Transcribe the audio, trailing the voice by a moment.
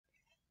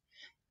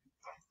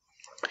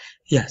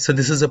Yeah, so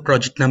this is a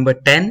project number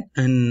 10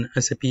 in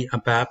SAP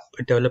ABAP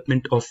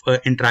development of an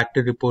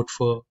interactive report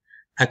for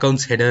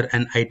accounts header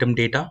and item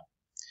data.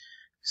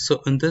 So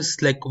in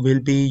this, like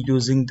we'll be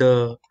using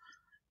the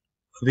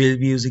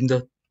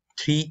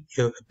three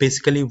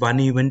basically one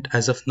event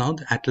as of now.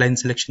 The at line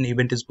selection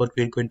event is what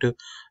we're going to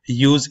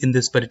use in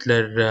this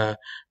particular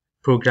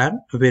program,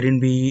 wherein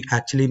we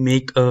actually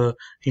make a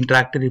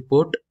interactive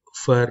report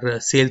for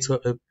sales.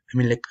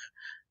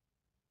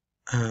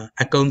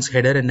 Accounts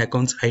header and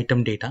accounts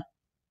item data.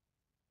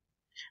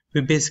 We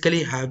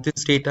basically have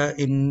this data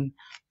in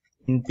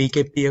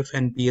BKPF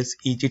and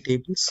BSEG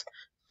tables.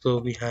 So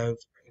we have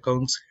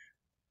accounts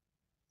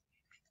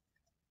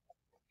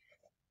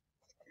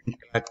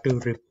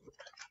interactive report.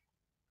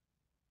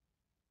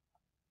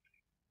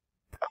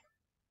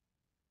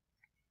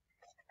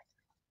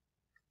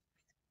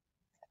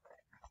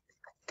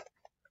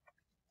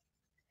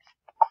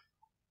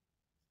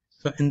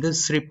 So in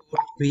this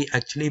report, we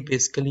actually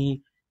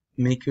basically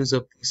make use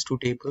of these two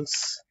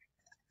tables,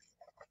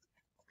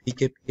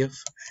 BKPF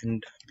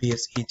and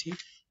BSEG.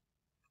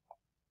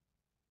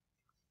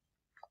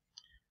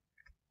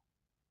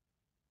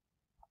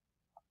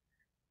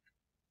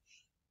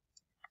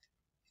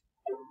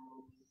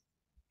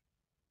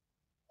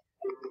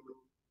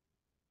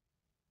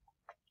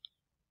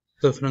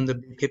 So from the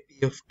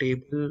BKPF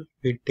table,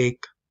 we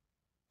take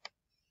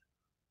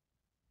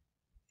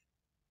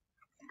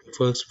the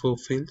first four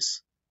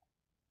fields,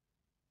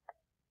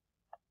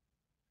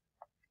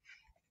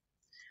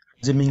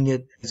 assuming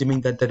that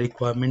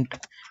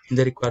in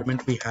the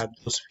requirement we have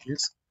those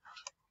fields.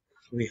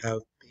 We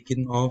have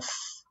taken off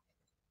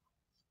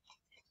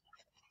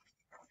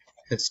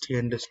st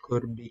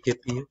underscore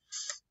BKPF,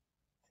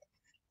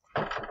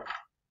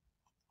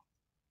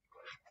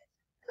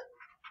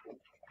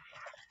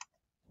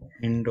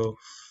 end of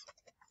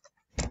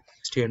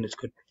st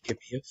underscore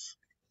BKPF.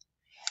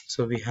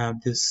 So we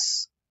have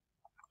this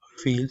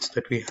fields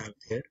that we have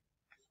there.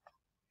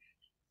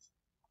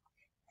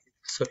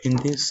 So in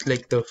this,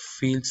 like the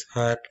fields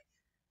are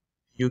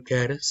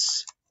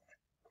UCARES,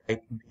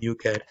 type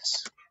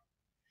UCARES,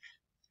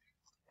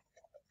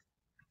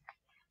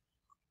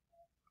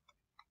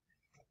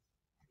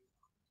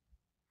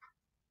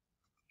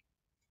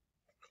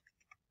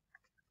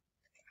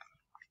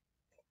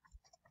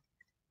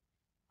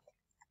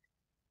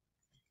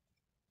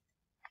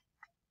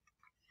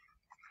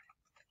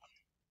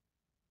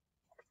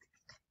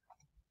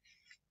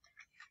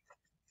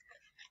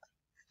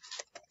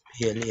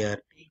 PLART.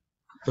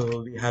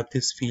 So we have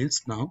these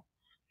fields now,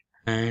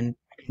 and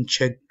we can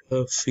check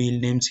the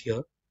field names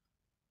here.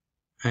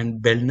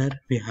 And Bellner,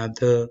 we have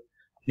the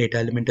data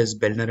element as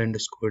Bellner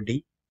underscore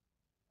D.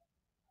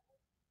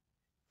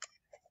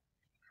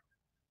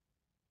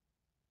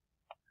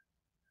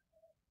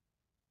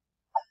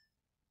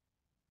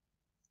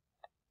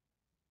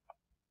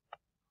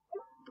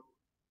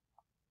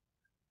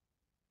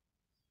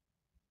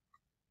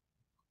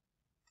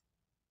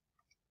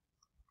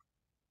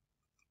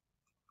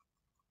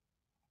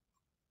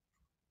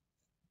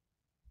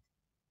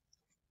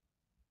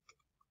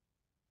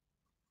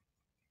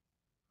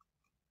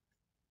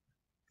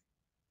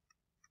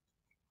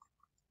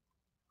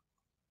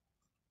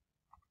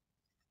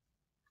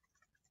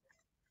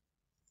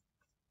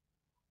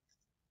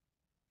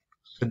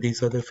 So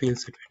these are the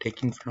fields that we're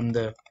taking from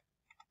the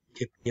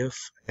KPF,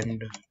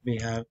 and we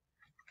have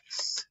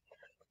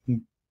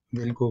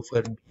we'll go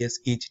for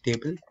BSEG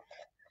table,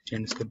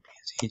 underscore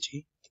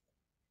BSEG.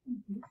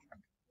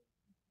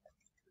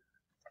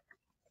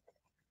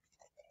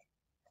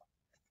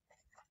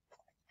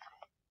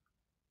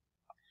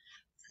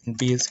 And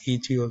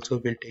BSEG also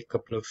will take a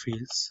couple of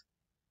fields.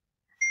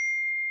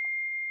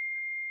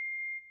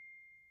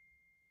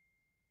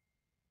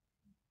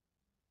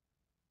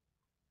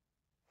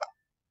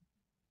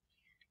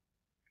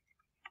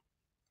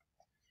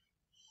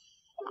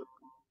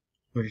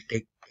 We'll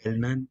take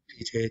Bellner,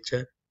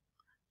 TJHR,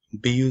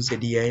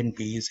 BUZDI and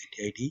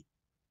BUZDID.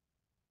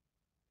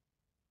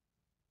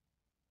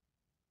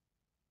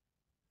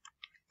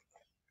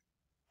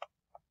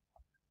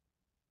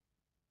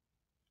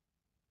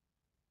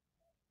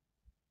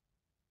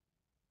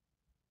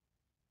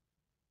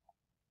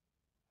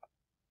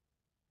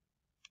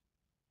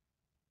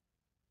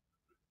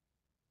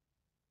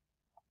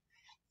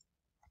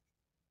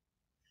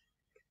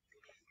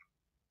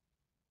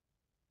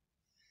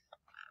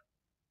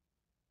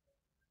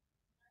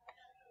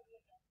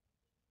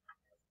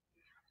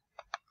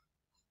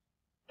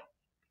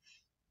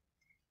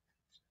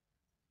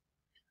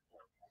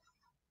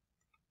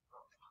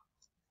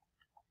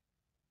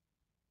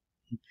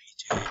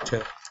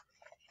 GJHR,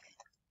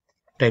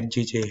 type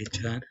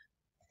GJHR,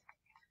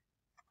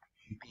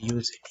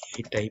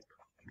 BUZDI, type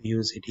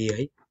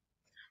BUZDI.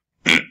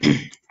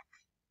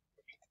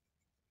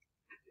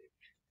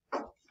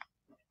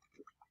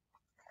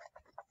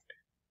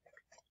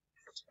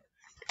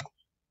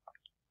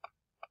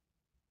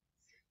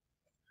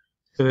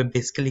 So we're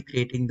basically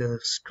creating the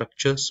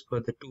structures for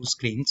the two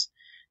screens.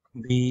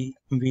 We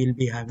will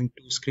be having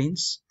two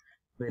screens.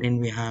 wherein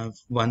we have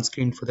one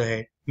screen for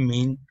the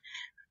main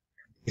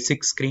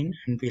basic screen,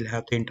 and we'll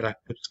have the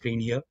interactive screen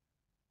here.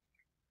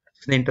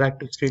 So the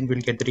interactive screen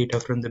will get the data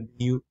from the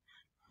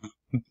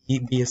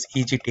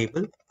BSEG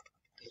table.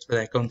 That's for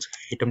the accounts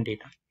item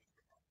data.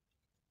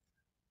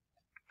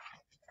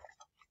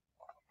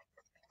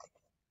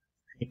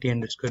 IT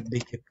underscore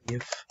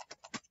BKPF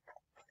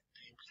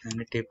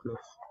and a table of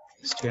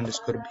ST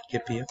underscore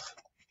BKPF.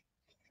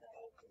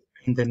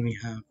 And then we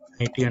have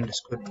IT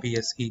underscore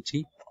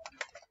BSEG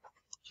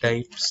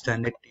type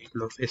standard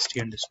table of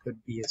ST underscore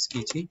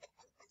BSEG.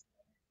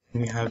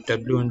 And we have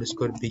W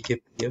underscore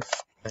BKPF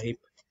type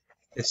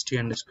ST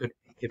underscore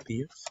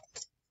BKPF,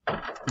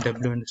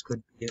 W underscore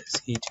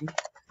BSEG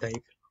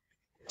type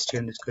ST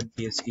underscore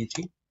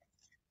BSEG.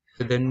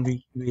 So then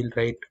we will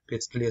write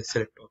basically a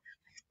select of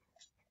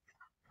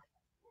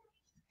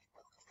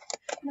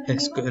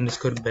S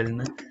underscore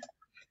Bellner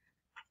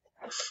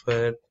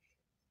for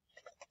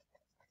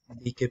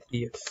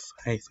BKPF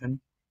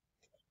hyphen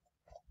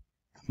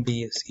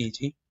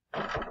BSEG.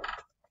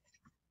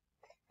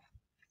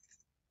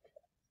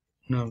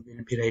 Now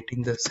we'll be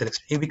writing the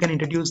selection. We can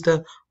introduce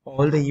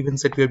all the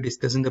events that we have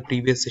discussed in the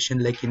previous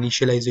session, like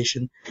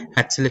initialization,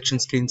 at selection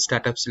screen,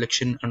 startup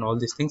selection, and all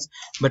these things.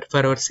 But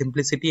for our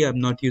simplicity, I'm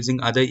not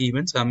using other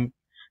events. I'm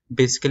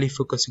basically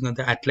focusing on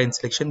the at line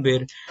selection,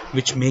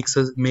 which makes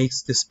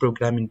this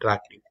program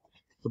interactive.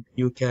 So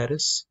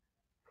UCARIS,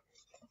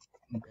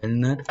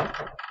 Bellner,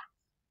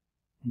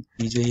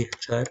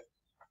 BJHR,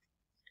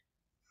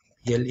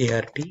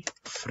 LART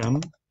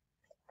from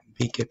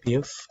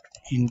BKPF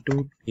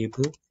into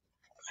table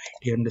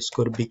IT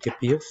underscore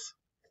BKPF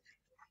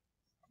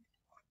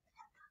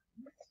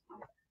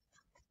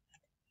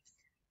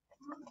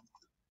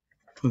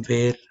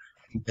where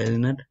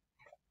Bellner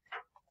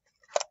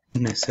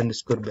in S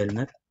underscore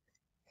Bellner,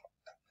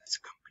 that's a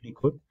company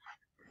code.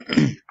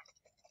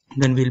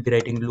 Then we'll be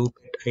writing loop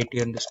at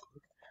IT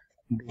underscore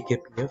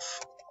BKPF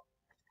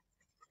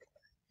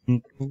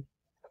into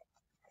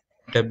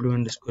W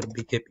underscore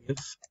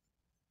BKPF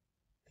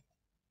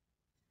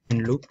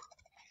in loop.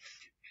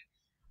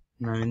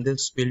 Now in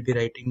this we'll be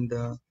writing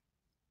the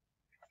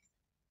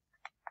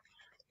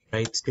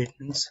write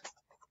statements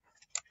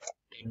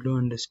W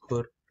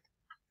underscore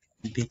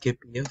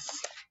BKPF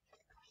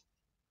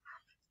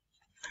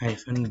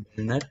hyphen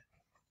Bellner.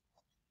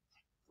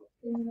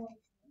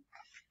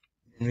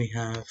 Then we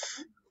have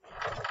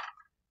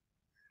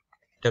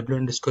W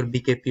underscore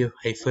BKPF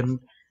hyphen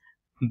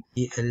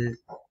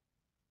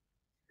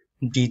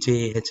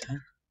BLGJHR.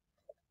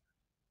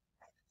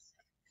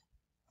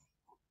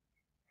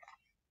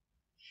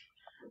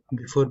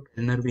 Before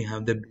Bellner we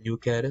have the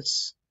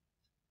UCARIS.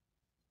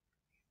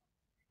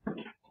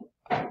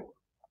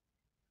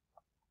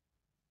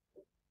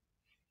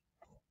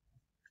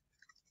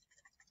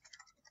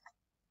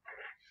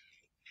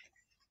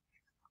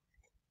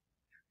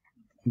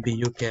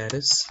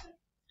 BUCARIS.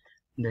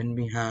 Then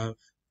we have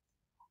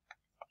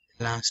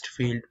last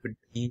field would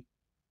be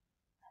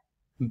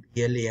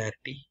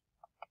BLART.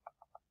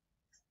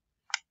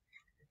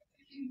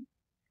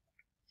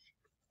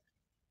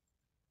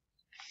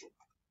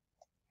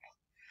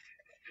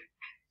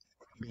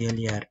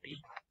 BLART.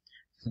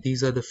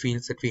 These are the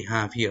fields that we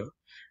have here.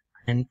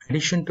 And in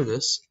addition to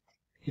this,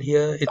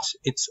 here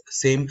it's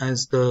same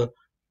as the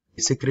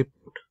basic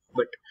report,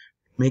 but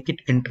make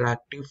it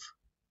interactive.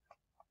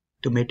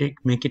 To make it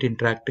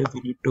interactive,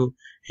 we need to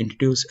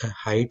introduce a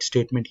hide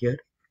statement here.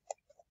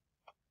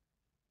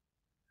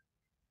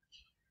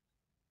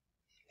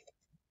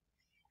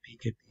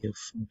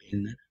 BKPF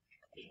Bellner.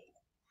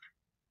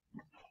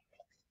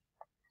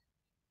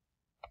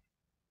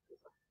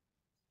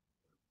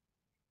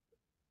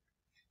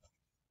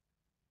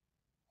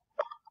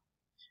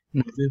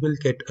 Now we will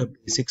get a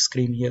basic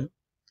screen here.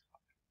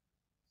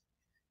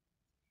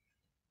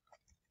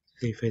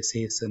 So if I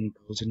say some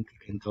 1000 to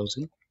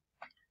 10,000,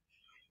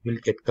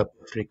 we'll get a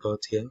couple of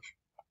records here.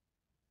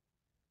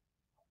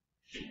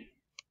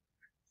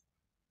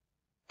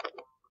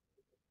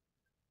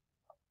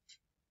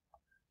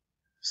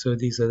 So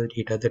these are the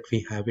data that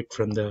we have it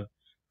from the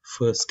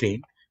first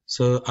screen.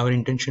 So our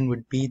intention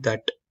would be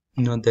that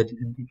the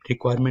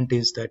requirement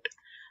is that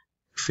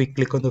if we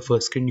click on the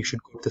first screen, you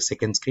should go to the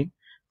second screen.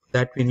 For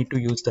that we need to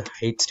use the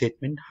hide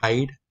statement,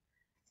 hide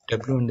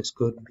W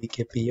underscore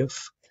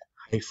BKPF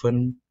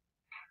hyphen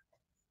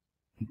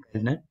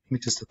Bellner,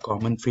 which is the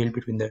common field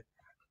between the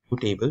two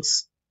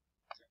tables.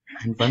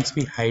 And once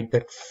we hide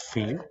that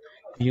field,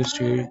 we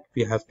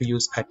have to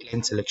use at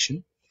line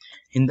selection.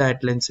 In the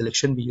at line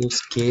selection, we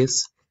use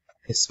case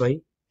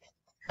SY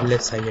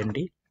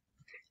LSIND.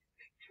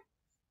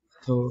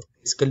 So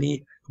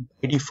basically,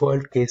 by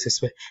default, case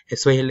SY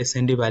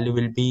LSIND value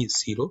will be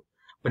 0.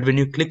 But when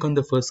you click on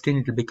the first screen,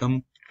 it will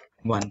become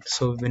 1.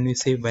 So when we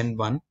say when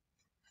 1,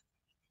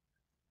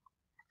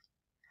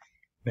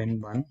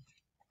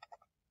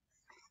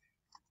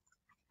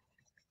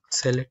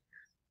 select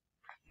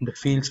the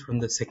fields from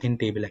the second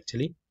table.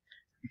 Actually,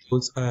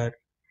 those are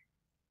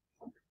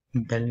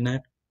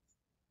Bellner,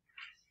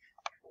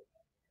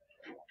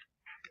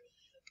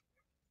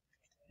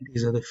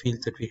 These are the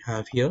fields that we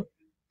have here.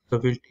 So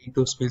we'll take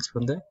those fields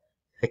from the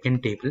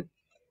second table.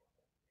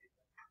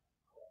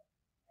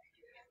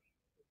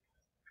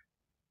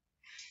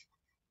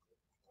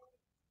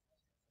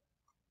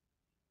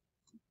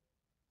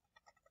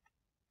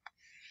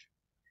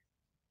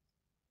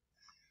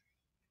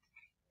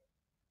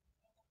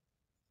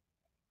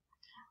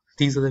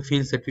 These are the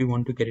fields that we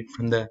want to get it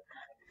from the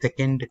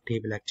second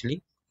table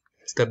actually.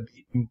 It's the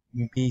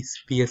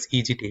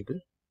PSEG table.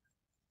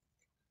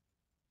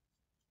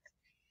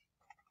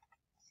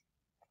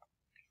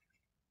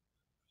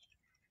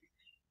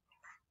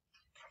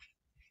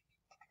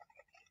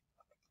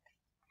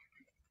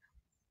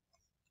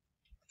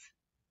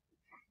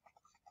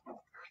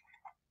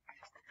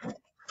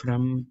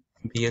 From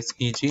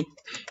PSEG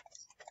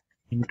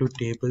into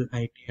table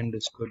IT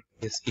underscore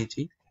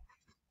PSEG,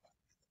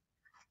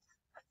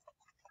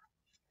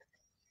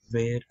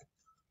 where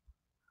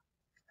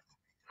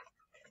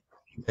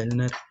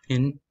Wellner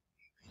in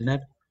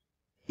Wellner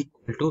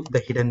equal to the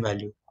hidden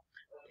value.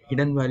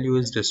 Hidden value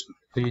is this one.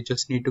 So you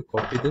just need to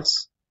copy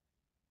this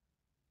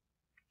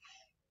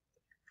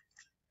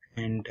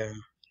and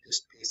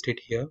just paste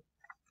it here.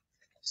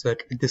 So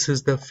that this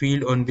is the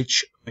field on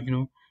which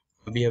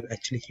we have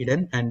actually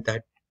hidden, and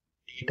that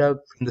data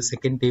from the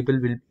second table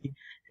will be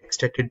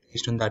extracted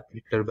based on that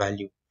particular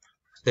value.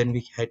 So then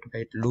we had to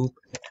write loop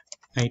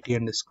at IT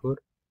underscore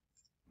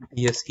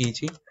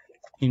PSEG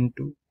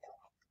into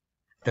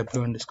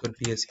W underscore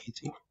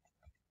PSEG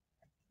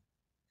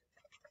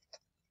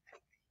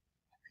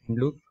and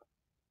loop.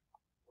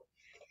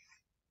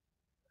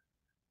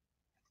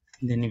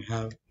 Then you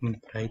have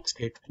write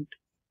statement.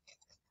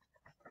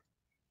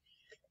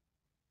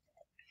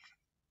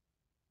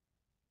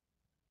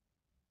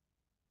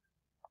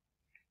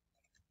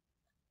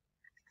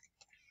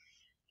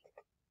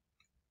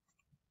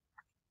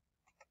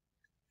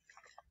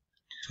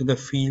 So the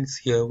fields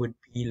here would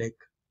be like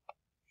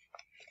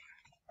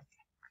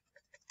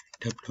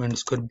W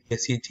underscore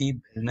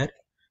PSEG Bellner.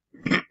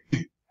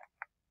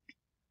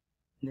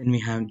 Then we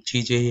have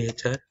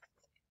GJHR,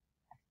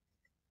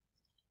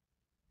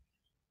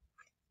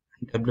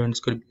 W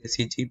underscore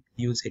PSEG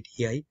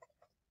PUZEI,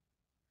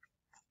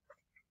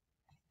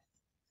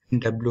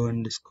 W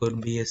underscore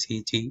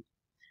PSEG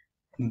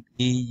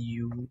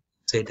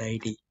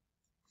BUZID.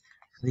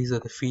 So these are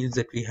the fields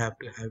that we have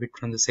to have it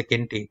from the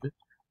second table,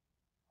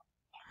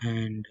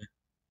 and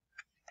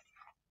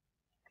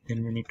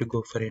then we need to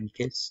go for end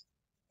case.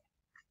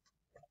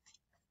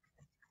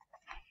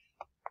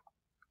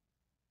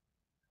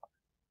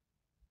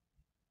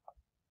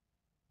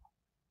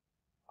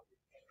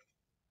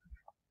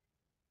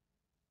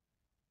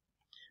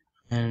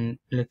 And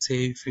let's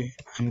say if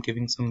I'm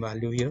giving some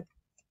value here,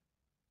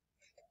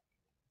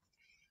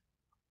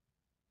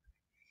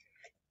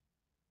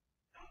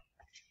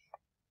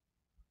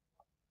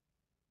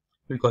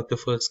 we got the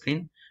first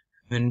screen.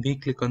 When we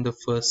click on the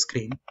first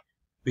screen,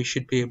 we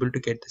should be able to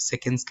get the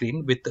second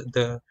screen with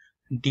the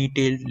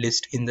detailed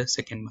list in the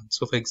second one.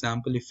 So for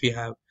example, if we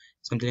have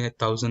something like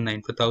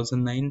 1009, for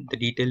 1009 the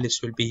detailed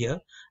list will be here.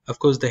 Of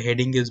course the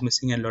heading is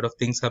missing and a lot of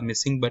things are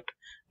missing, but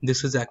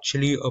this is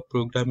actually a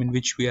program in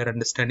which we are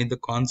understanding the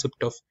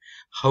concept of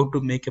how to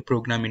make a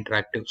program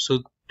interactive.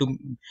 So to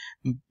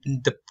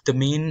the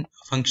main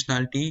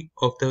functionality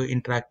of the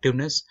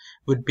interactiveness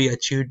would be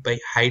achieved by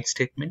hide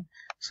statement.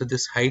 So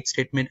this hide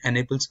statement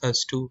enables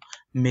us to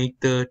make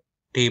the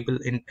table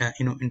in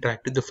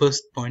interactive. The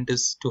first point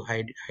is to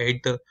hide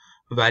the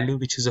value,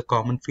 which is a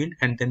common field,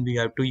 and then we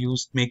have to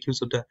make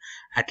use of the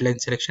at-line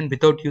selection.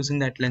 Without using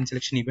the at-line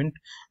selection event,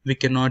 we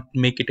cannot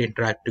make it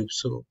interactive.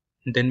 So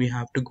then we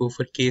have to go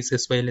for case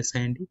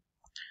SYLSIND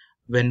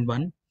when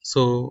 1.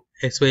 So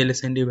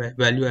SYLSIND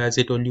value, as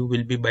I told you,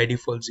 will be by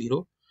default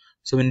 0.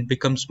 So when it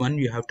becomes 1,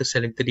 you have to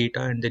select the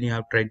data and then you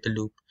have to write the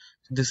loop.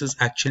 So this is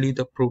actually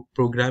the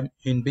program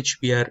in which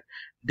we are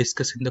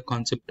discussing the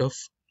concept of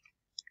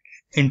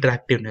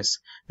interactiveness.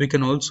 We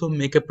can also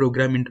make a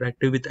program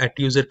interactive with at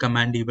user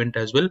command event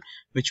as well,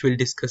 which we'll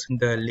discuss in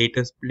the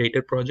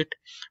later project.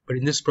 But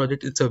in this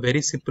project, it's a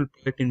very simple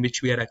project in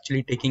which we are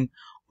actually taking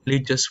only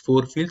just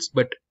 4 fields,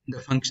 but the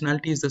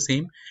functionality is the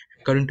same.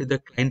 According to the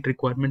client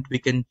requirement, we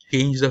can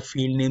change the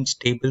field names.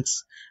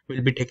 Tables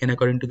will be taken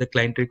according to the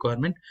client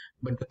requirement,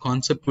 but the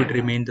concept would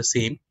remain the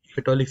same. If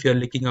at all, if you are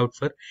looking out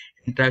for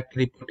interactive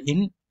report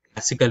in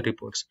classical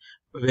reports,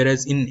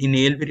 whereas in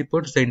ALV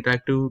reports, the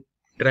interactive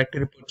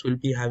reports will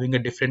be having a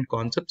different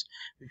concepts,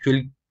 which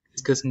we'll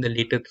discuss in the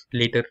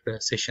later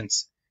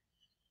sessions.